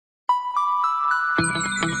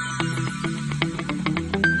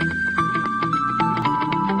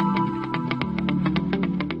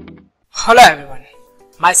Hello everyone,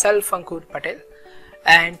 myself Ankur Patel,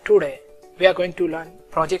 and today we are going to learn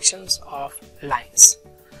projections of lines.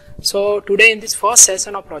 So today in this first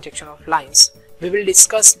session of projection of lines, we will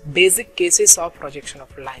discuss basic cases of projection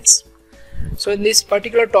of lines. So in this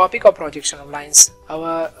particular topic of projection of lines,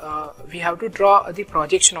 we have to draw the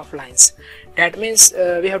projection of lines. That means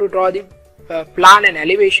we have to draw the plan and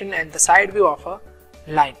elevation and the side view of a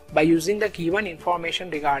line by using the given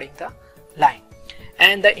information regarding the line.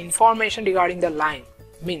 And the information regarding the line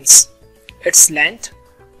means its length,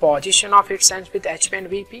 position of its ends with HP and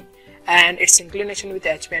VP, and its inclination with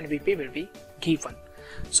HP and VP will be given.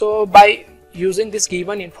 So by using this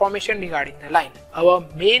given information regarding the line, our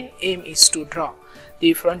main aim is to draw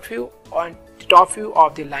the front view and the top view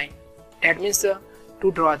of the line. That means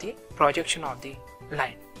to draw the projection of the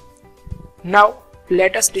line. Now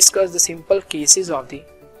let us discuss the simple cases of the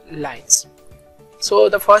lines. So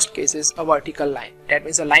the first case is a vertical line, that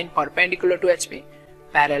means a line perpendicular to HP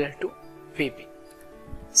parallel to VP.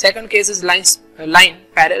 Second case is line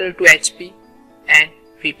parallel to HP and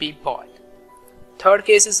VP both. Third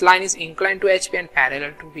case is line is inclined to HP and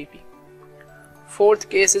parallel to VP. Fourth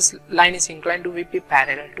case is line is inclined to VP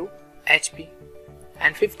parallel to HP.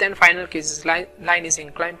 And fifth and final case is line is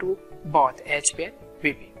inclined to both HP and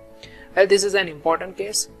VP. Well, this is an important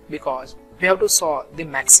case because we have to solve the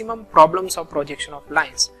maximum problems of projection of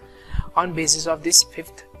lines on basis of this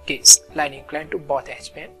fifth case, line inclined to both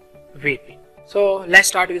HP and VP. So let's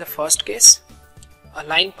start with the first case, a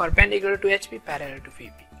line perpendicular to HP parallel to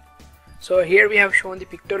VP. So here we have shown the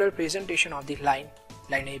pictorial presentation of the line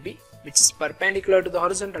AB, which is perpendicular to the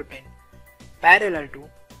horizontal plane parallel to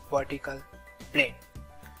vertical plane.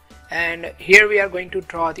 And here we are going to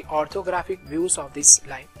draw the orthographic views of this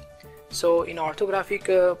line. So in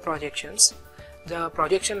orthographic projections, the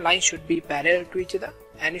projection line should be parallel to each other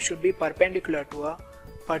and it should be perpendicular to a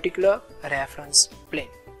particular reference plane.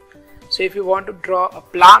 So if you want to draw a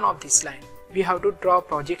plan of this line, we have to draw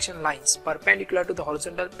projection lines perpendicular to the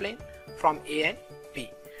horizontal plane from A and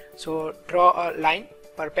B. So draw a line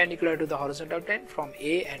perpendicular to the horizontal plane from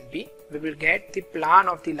A and B. We will get the plan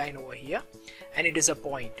of the line over here and it is a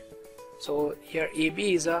point. So here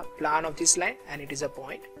AB is a plan of this line and it is a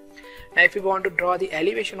point. Now if we want to draw the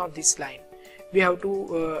elevation of this line, we have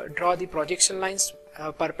to draw the projection lines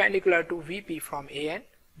perpendicular to VP from A and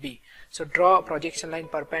B. So draw a projection line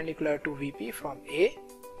perpendicular to VP from A,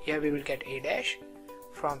 here we will get A dash,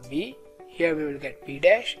 from B, here we will get B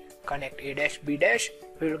dash, connect A dash B dash,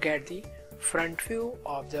 we will get the front view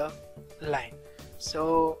of the line.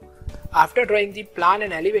 So after drawing the plan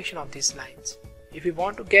and elevation of these lines, if we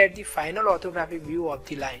want to get the final orthographic view of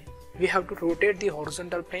the line, we have to rotate the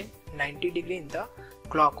horizontal plane 90 degree in the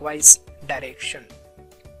clockwise direction.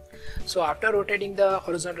 So after rotating the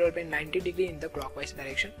horizontal plane 90 degree in the clockwise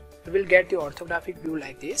direction, we will get the orthographic view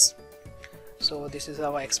like this. So this is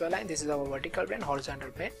our XY line, this is our vertical plane,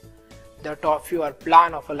 horizontal plane. The top view or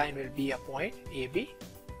plan of a line will be a point AB,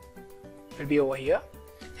 will be over here,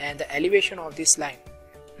 and the elevation of this line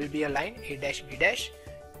will be a line A dash B dash,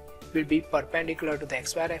 will be perpendicular to the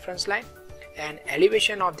XY reference line, and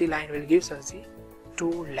elevation of the line will give us the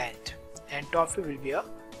true length and top view will be a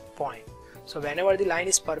point. So whenever the line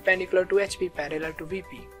is perpendicular to HP parallel to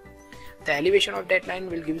VP, the elevation of that line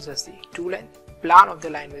will give us the true length, plan of the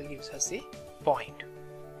line will give us the point.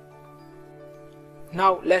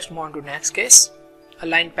 Now let's move on to next case, a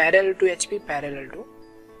line parallel to HP parallel to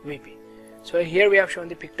VP. So here we have shown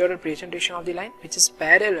the pictorial presentation of the line which is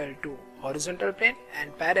parallel to horizontal plane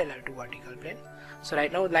and parallel to vertical plane. So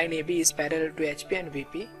right now line AB is parallel to HP and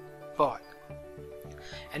VP both.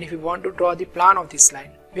 And if we want to draw the plan of this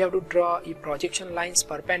line, we have to draw a projection lines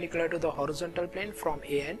perpendicular to the horizontal plane from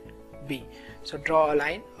A and B. So draw a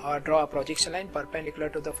line or draw a projection line perpendicular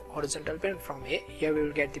to the horizontal plane from A. Here we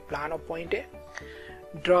will get the plan of point A.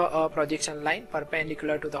 Draw a projection line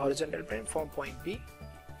perpendicular to the horizontal plane from point B.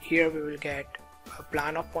 Here we will get a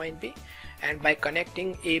plan of point B, and by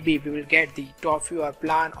connecting AB we will get the top view or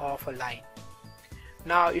plan of a line.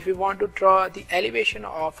 Now if we want to draw the elevation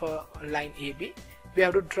of a line AB, we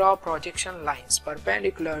have to draw projection lines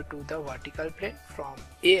perpendicular to the vertical plane from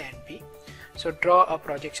A and B. So draw a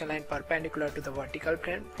projection line perpendicular to the vertical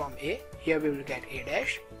plane from A, here we will get A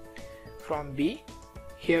dash, from B,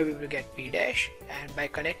 here we will get B dash, and by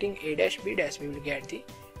connecting A dash B dash we will get the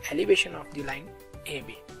elevation of the line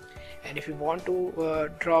AB. And if we want to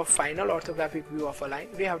draw final orthographic view of a line,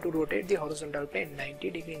 we have to rotate the horizontal plane 90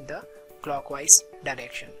 degree in the clockwise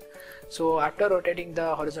direction. So after rotating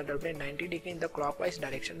the horizontal plane 90 degree in the clockwise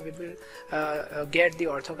direction, we will get the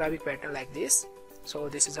orthographic pattern like this. So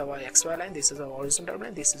this is our XY line, this is our horizontal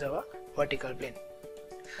plane, this is our vertical plane.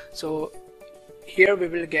 So here we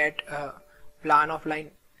will get a plan of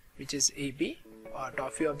line which is AB or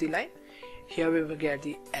top view of the line. Here we will get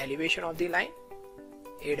the elevation of the line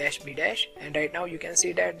A dash B dash, and right now you can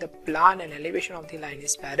see that the plan and elevation of the line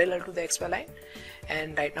is parallel to the XY line,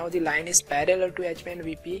 and right now the line is parallel to HP and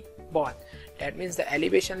VP both. That means the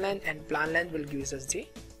elevation length and plan length will give us the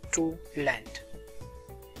true length.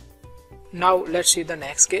 Now let's see the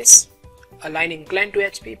next case, a line inclined to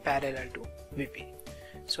HP parallel to VP.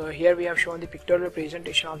 So here we have shown the pictorial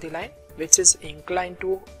representation of the line which is inclined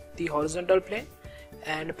to the horizontal plane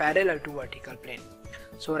and parallel to vertical plane.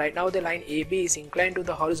 So right now the line AB is inclined to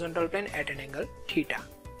the horizontal plane at an angle theta.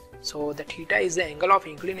 So the theta is the angle of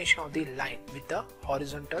inclination of the line with the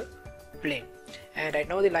horizontal plane, and right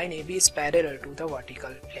now the line AB is parallel to the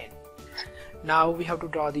vertical plane. Now we have to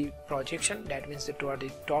draw the projection, that means to draw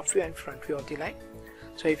the top view and front view of the line.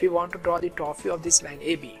 So if you want to draw the top view of this line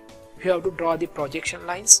AB, you have to draw the projection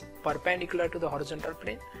lines perpendicular to the horizontal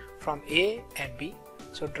plane from A and B.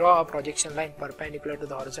 So draw a projection line perpendicular to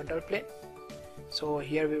the horizontal plane. So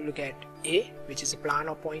here we will get A, which is a plan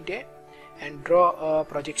of point A, and draw a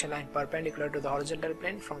projection line perpendicular to the horizontal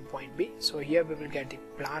plane from point B. So here we will get the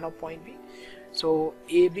plan of point B. So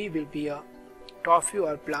AB will be a top view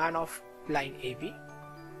or plan of line AB.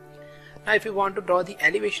 Now if you want to draw the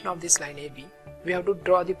elevation of this line AB, we have to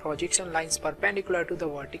draw the projection lines perpendicular to the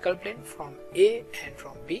vertical plane from A and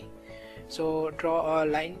from B. So draw a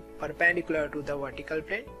line perpendicular to the vertical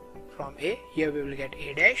plane from A. Here we will get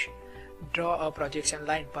A dash. Draw a projection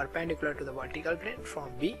line perpendicular to the vertical plane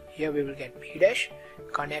from B. Here we will get B dash.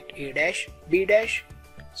 Connect A dash B dash.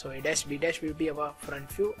 So A dash B dash will be our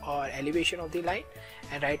front view or elevation of the line,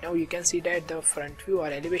 and right now you can see that the front view or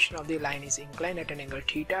elevation of the line is inclined at an angle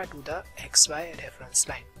theta to the XY reference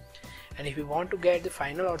line. And if we want to get the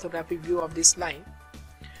final orthographic view of this line,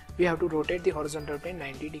 we have to rotate the horizontal plane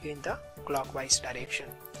 90 degree in the clockwise direction.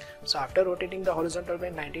 So after rotating the horizontal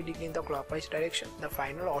plane 90 degree in the clockwise direction, the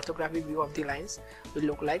final orthographic view of the lines will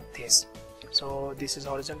look like this. So this is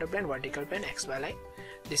horizontal plane, vertical plane, XY line.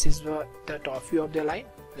 This is the top view of the line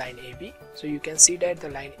AB. So you can see that the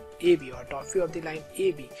line AB or top view of the line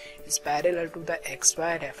AB is parallel to the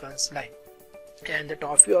XY reference line, and the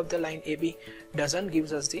top view of the line AB doesn't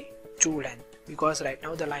give us the true length because right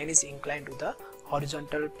now the line is inclined to the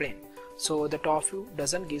horizontal plane. So the top view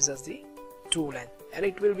doesn't give us the true length, and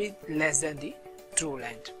it will be less than the true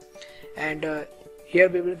length. And here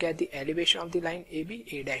we will get the elevation of the line AB,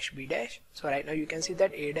 A dash B dash. So right now you can see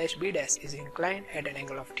that A dash B dash is inclined at an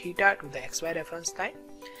angle of theta to the XY reference line,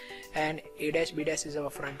 and A dash B dash is our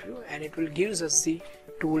front view, and it will give us the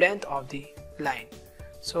true length of the line.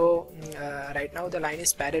 So right now the line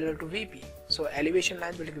is parallel to VP, so elevation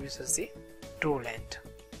line will give us the true length.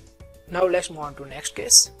 Now let's move on to next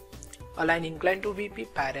case, a line inclined to VP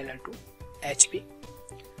parallel to HP.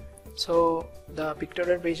 So the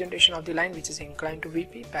pictorial representation of the line which is inclined to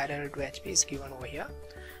VP parallel to HP is given over here.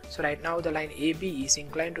 So right now the line AB is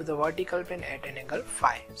inclined to the vertical plane at an angle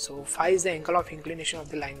phi. So phi is the angle of inclination of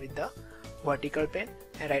the line with the vertical plane,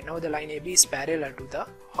 and right now the line AB is parallel to the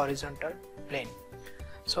horizontal plane.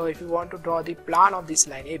 So if you want to draw the plan of this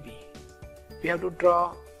line AB, we have to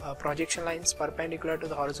draw projection lines perpendicular to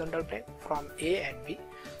the horizontal plane from A and B.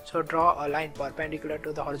 So draw a line perpendicular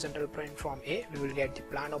to the horizontal plane from A. We will get the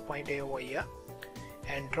plan of point A over here,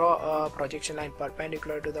 and draw a projection line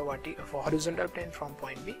perpendicular to the horizontal plane from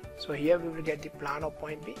point B. So here we will get the plan of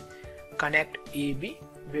point B. Connect AB.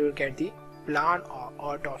 We will get the plan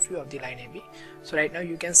or top view of the line AB. So right now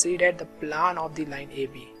you can see that the plan of the line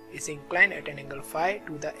AB is inclined at an angle phi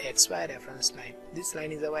to the XY reference line. This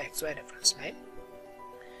line is our XY reference line.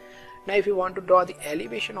 Now if you want to draw the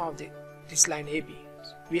elevation of this line AB,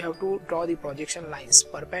 we have to draw the projection lines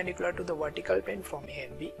perpendicular to the vertical plane from A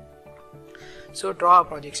and B. So draw a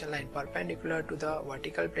projection line perpendicular to the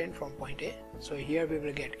vertical plane from point A. So here we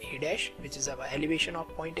will get A dash, which is our elevation of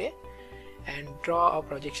point A, and draw a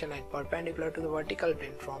projection line perpendicular to the vertical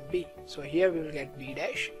plane from B. So here we will get B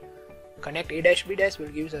dash. Connect A dash B dash will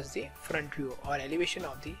give us the front view or elevation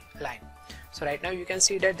of the line. So right now you can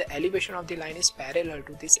see that the elevation of the line is parallel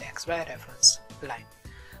to this XY reference line.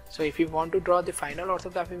 So if you want to draw the final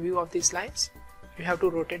orthographic view of these lines, you have to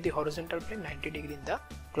rotate the horizontal plane 90 degree in the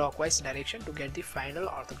clockwise direction to get the final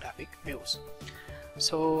orthographic views.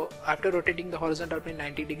 So after rotating the horizontal plane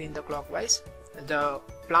 90 degree in the clockwise, the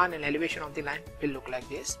plan and elevation of the line will look like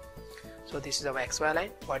this. So this is our XY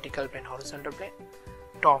line, vertical plane, horizontal plane,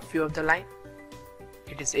 top view of the line,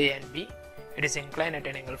 it is A and B. It is inclined at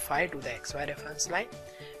an angle phi to the XY reference line,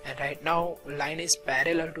 and right now line is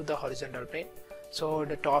parallel to the horizontal plane. So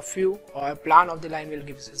the top view or plan of the line will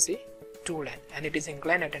give us the true length, and it is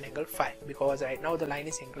inclined at an angle phi, because right now the line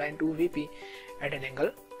is inclined to VP at an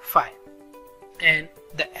angle phi, and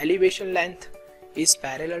the elevation length is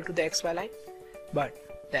parallel to the XY line, but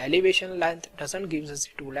the elevation length doesn't give us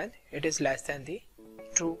the true length, it is less than the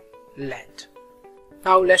true length.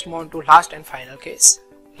 Now let's move on to last and final case,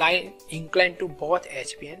 line inclined to both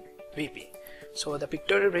HP and VP. So the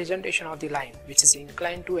pictorial representation of the line which is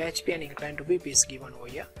inclined to HP and inclined to VP is given over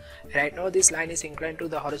here. Right now this line is inclined to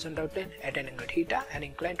the horizontal plane at an angle theta and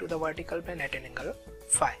inclined to the vertical plane at an angle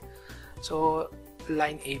phi. So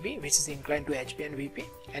line AB which is inclined to HP and VP,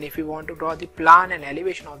 and if we want to draw the plan and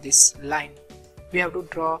elevation of this line, we have to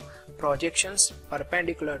draw projections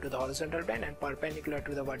perpendicular to the horizontal plane and perpendicular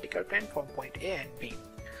to the vertical plane from point A and B.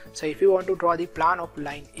 So if you want to draw the plan of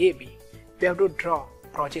line AB, we have to draw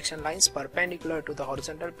projection lines perpendicular to the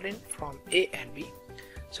horizontal plane from A and B.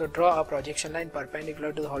 So draw a projection line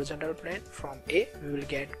perpendicular to the horizontal plane from A, we will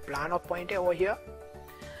get plan of point A over here.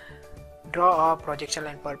 Draw a projection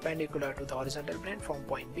line perpendicular to the horizontal plane from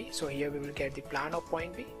point B, so here we will get the plan of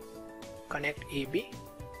point B. Connect AB,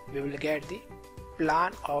 we will get the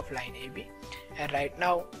plan of line AB, and right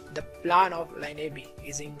now the plan of line AB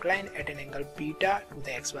is inclined at an angle beta to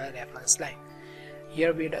the XY reference line.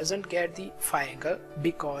 Here we doesn't get the phi angle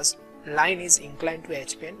because line is inclined to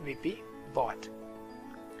HP and VP both.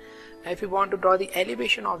 Now if we want to draw the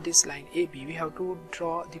elevation of this line AB, we have to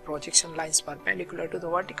draw the projection lines perpendicular to the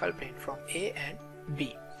vertical plane from A and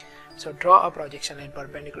B. So draw a projection line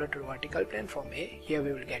perpendicular to the vertical plane from A, here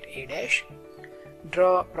we will get A dash.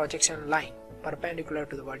 Draw projection line perpendicular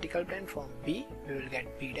to the vertical plane from B, we will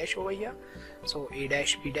get B dash over here. So A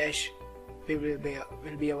dash, B dash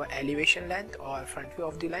will be our elevation length or front view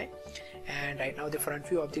of the line, and right now the front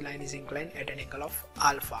view of the line is inclined at an angle of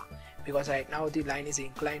alpha, because right now the line is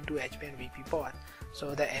inclined to HP and VP both,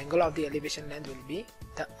 so the angle of the elevation length will be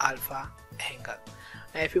the alpha angle.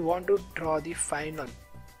 Now if you want to draw the final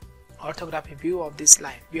orthographic view of this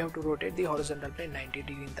line, we have to rotate the horizontal plane 90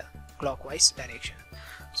 degree in the clockwise direction.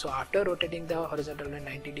 So after rotating the horizontal plane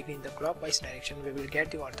 90 degree in the clockwise direction, we will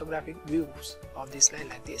get the orthographic views of this line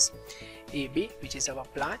like this. AB, which is our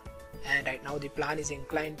plan, and right now the plan is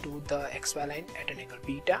inclined to the XY line at an angle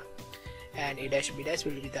beta, and A dash B dash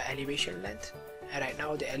will be the elevation length, and right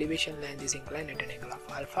now the elevation length is inclined at an angle of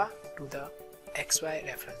alpha to the XY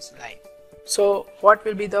reference line. So what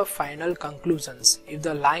will be the final conclusions if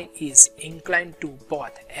the line is inclined to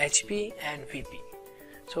both HP and VP?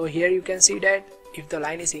 So here you can see that if the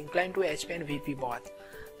line is inclined to HP and VP both,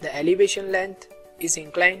 the elevation length is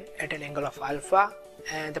inclined at an angle of alpha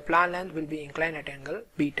and the plan length will be inclined at angle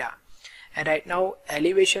beta. And right now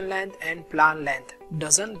elevation length and plan length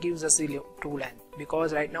doesn't give us the true length,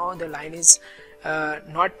 because right now the line is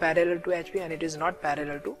not parallel to HP and it is not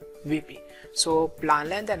parallel to VP. So plan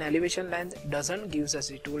length and elevation length doesn't give us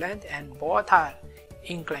the true length, and both are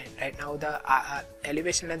inclined. Right now the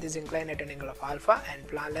elevation length is inclined at an angle of alpha and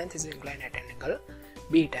plan length is inclined at an angle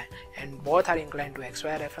beta, and both are inclined to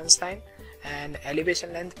XY reference line, and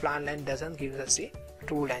elevation length, plan length doesn't give us the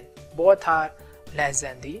true length. Both are less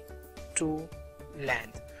than the true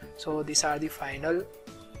length. So these are the final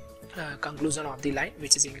conclusion of the line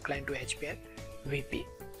which is inclined to HP and VP.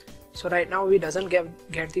 So right now we doesn't get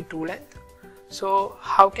the true length. So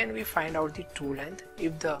how can we find out the true length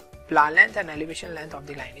if the plan length and elevation length of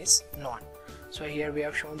the line is known? So here we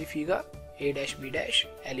have shown the figure. A dash B dash,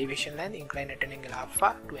 elevation length inclined at an angle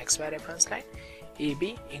alpha to XY reference line,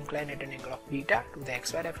 AB inclined at an angle of beta to the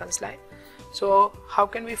XY reference line. So how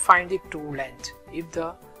can we find the true length if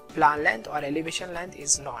the plan length or elevation length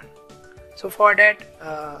is known? So for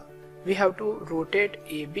that we have to rotate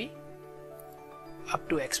AB up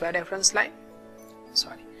to XY reference line.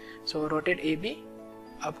 So rotate AB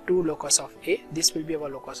up to locus of A. This will be our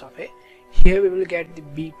locus of A. Here we will get the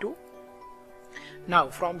B2. Now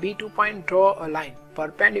from B2 point draw a line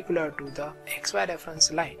perpendicular to the XY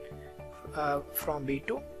reference line from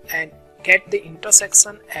B2 and get the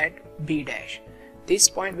intersection at B dash. This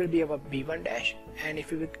point will be our B1 dash, and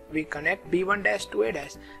if we connect B1 dash to A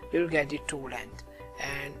dash, we will get the true length,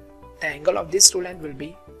 and the angle of this true length will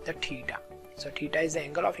be the theta. So theta is the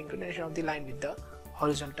angle of inclination of the line with the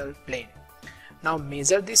horizontal plane. Now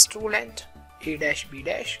measure this true length A dash B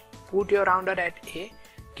dash, put your rounder at A,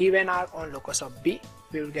 give an arc on locus of B,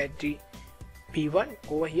 we will get the B1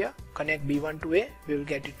 over here, connect B1 to A, we will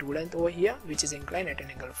get the true length over here which is inclined at an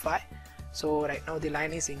angle phi. So right now the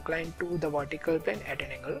line is inclined to the vertical plane at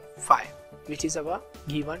an angle phi, which is our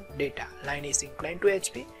given data. Line is inclined to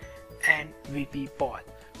HP and VP both.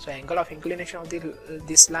 So angle of inclination of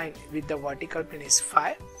this line with the vertical plane is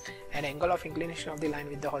phi, and angle of inclination of the line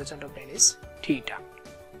with the horizontal plane is theta.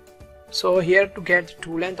 So here to get the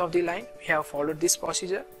true length of the line, we have followed this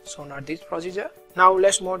procedure, so not this procedure. Now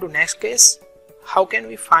let's move to next case. How can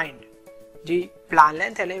we find the plan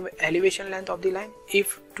length and elevation length of the line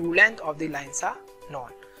if true length of the lines are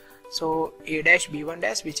known? So a dash b1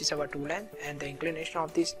 dash, which is our true length, and the inclination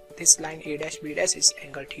of this line a dash b dash is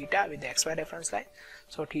angle theta with the xy reference line.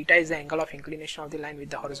 So theta is the angle of inclination of the line with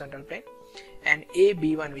the horizontal plane, and a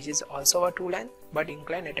b1, which is also a true length but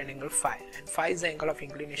inclined at an angle phi, and phi is the angle of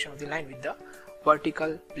inclination of the line with the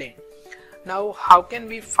vertical plane. Now how can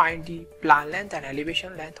we find the plan length and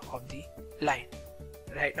elevation length of the line?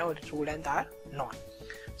 Right now the true length are known.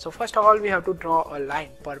 So first of all, we have to draw a line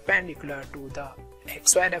perpendicular to the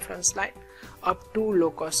xy reference line up to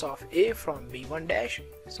locus of A from b1 dash.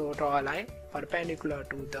 So draw a line perpendicular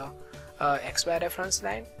to the xy reference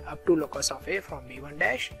line up to locus of A from b1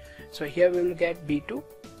 dash. So here we will get b2.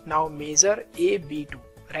 Now measure a b2.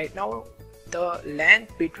 Right now the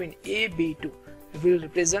length between a b2 will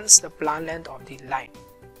represents the plan length of the line.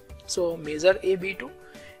 So measure a b2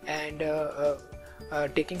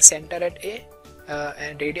 and taking center at A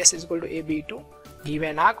and radius is equal to a b2, give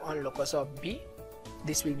an arc on locus of B.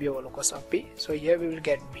 This will be our locus of B. So here we will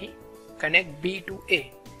get B, connect B to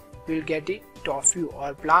A, we will get the top view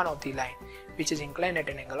or plan of the line, which is inclined at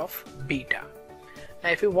an angle of beta. Now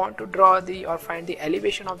if you want to draw the or find the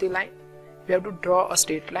elevation of the line, we have to draw a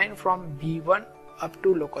straight line from B1 up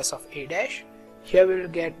to locus of A dash. Here we will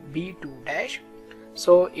get B2 dash.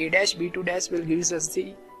 So A dash B2 dash will give us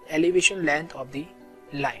the elevation length of the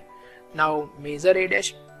line. Now measure A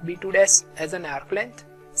dash B2 dash as an arc length,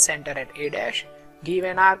 center at A dash, give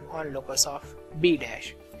an arc on locus of B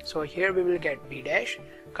dash. So here we will get B dash,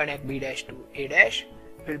 connect B dash to A dash,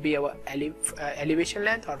 will be our elevation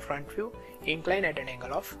length or front view, inclined at an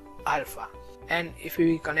angle of alpha. And if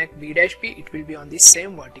we connect B dash B, it will be on the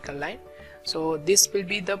same vertical line. So this will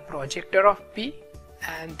be the projector of B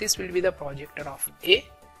and this will be the projector of A.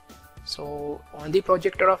 So on the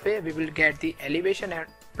projector of A, we will get the elevation and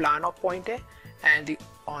plan of point A, and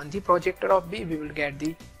on the projector of B, we will get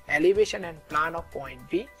the elevation and plan of point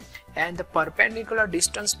B, and the perpendicular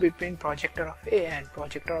distance between projector of A and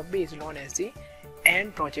projector of B is known as the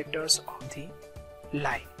end projectors of the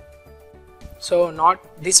line. So not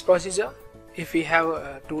this procedure. If we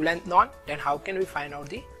have true length known, then how can we find out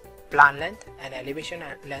the plan length and elevation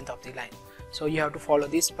and length of the line? So you have to follow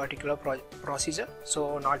this particular procedure,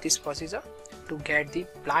 so not this procedure, to get the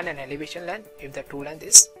plan and elevation length if the true length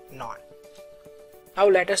is known. Now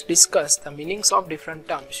let us discuss the meanings of different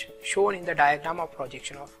terms shown in the diagram of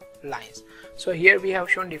projection of lines. So here we have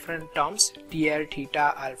shown different terms: TL,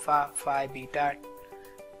 theta, alpha, phi, beta,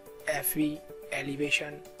 FV,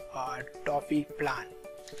 elevation, or top V, plan.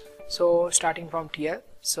 So starting from TL,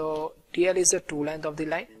 so TL is the true length of the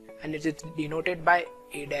line and it is denoted by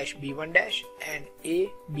A dash B1 dash and A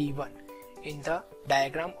B1 in the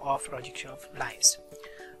diagram of projection of lines.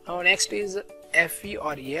 Now next is FV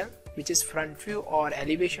or EL, which is front view or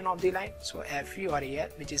elevation of the line. So FV or EL,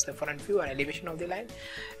 which is the front view or elevation of the line,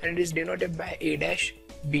 and it is denoted by A dash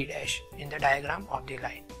B dash in the diagram of the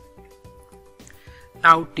line.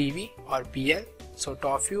 Now TV or PL, so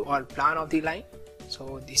top view or plan of the line.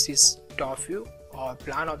 So this is top view or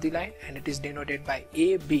plan of the line and it is denoted by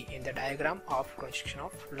AB in the diagram of projection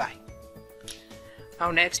of line.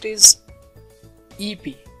 Now next is EP.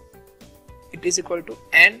 It is equal to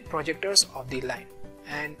N projectors of the line,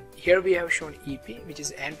 and here we have shown EP, which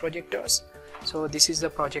is N projectors. So this is the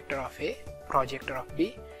projector of A, projector of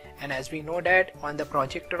B, and as we know that on the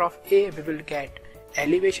projector of A we will get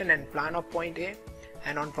elevation and plan of point A,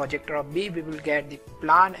 and on projector of B we will get the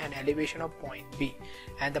plan and elevation of point B,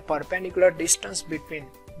 and the perpendicular distance between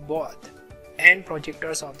both N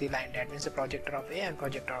projectors of the line, that means the projector of A and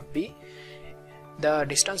projector of B, the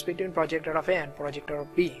distance between projector of A and projector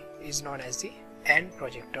of B is known as the N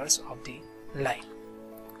projectors of the line.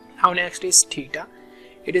 Now next is theta.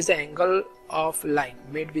 It is the angle of line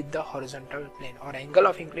made with the horizontal plane, or angle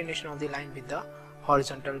of inclination of the line with the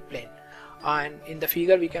horizontal plane. And in the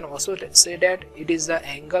figure we can also say that it is the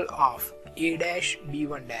angle of A dash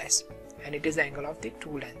B1 dash, and it is the angle of the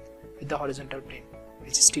true length with the horizontal plane,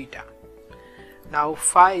 which is theta. Now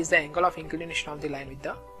phi is the angle of inclination of the line with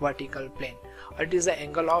the vertical plane, or it is the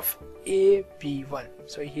angle of AB1.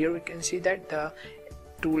 So here we can see that the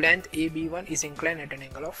true length AB1 is inclined at an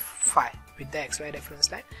angle of phi with the xy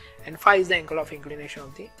reference line, and phi is the angle of inclination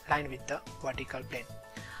of the line with the vertical plane.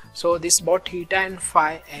 So this both theta and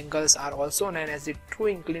phi angles are also known as the true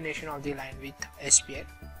inclination of the line with HP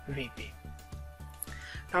and VP.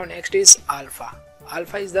 Now next is alpha.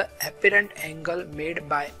 Alpha is the apparent angle made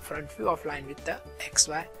by front view of line with the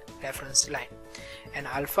XY reference line, and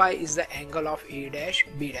alpha is the angle of A dash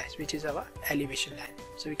B dash, which is our elevation line.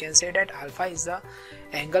 So we can say that alpha is the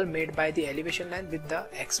angle made by the elevation line with the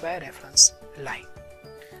XY reference line.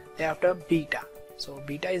 Thereafter beta. So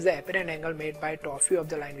beta is the apparent angle made by top view of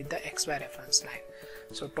the line with the XY reference line.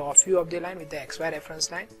 So top view of the line with the XY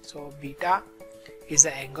reference line. So beta is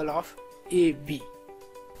the angle of AB.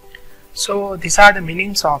 So these are the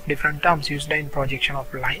meanings of different terms used in projection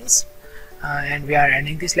of lines, and we are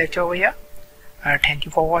ending this lecture over here. Thank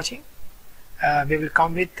you for watching. We will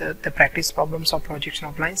come with the practice problems of projection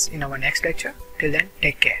of lines in our next lecture. Till then,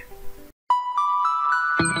 take care.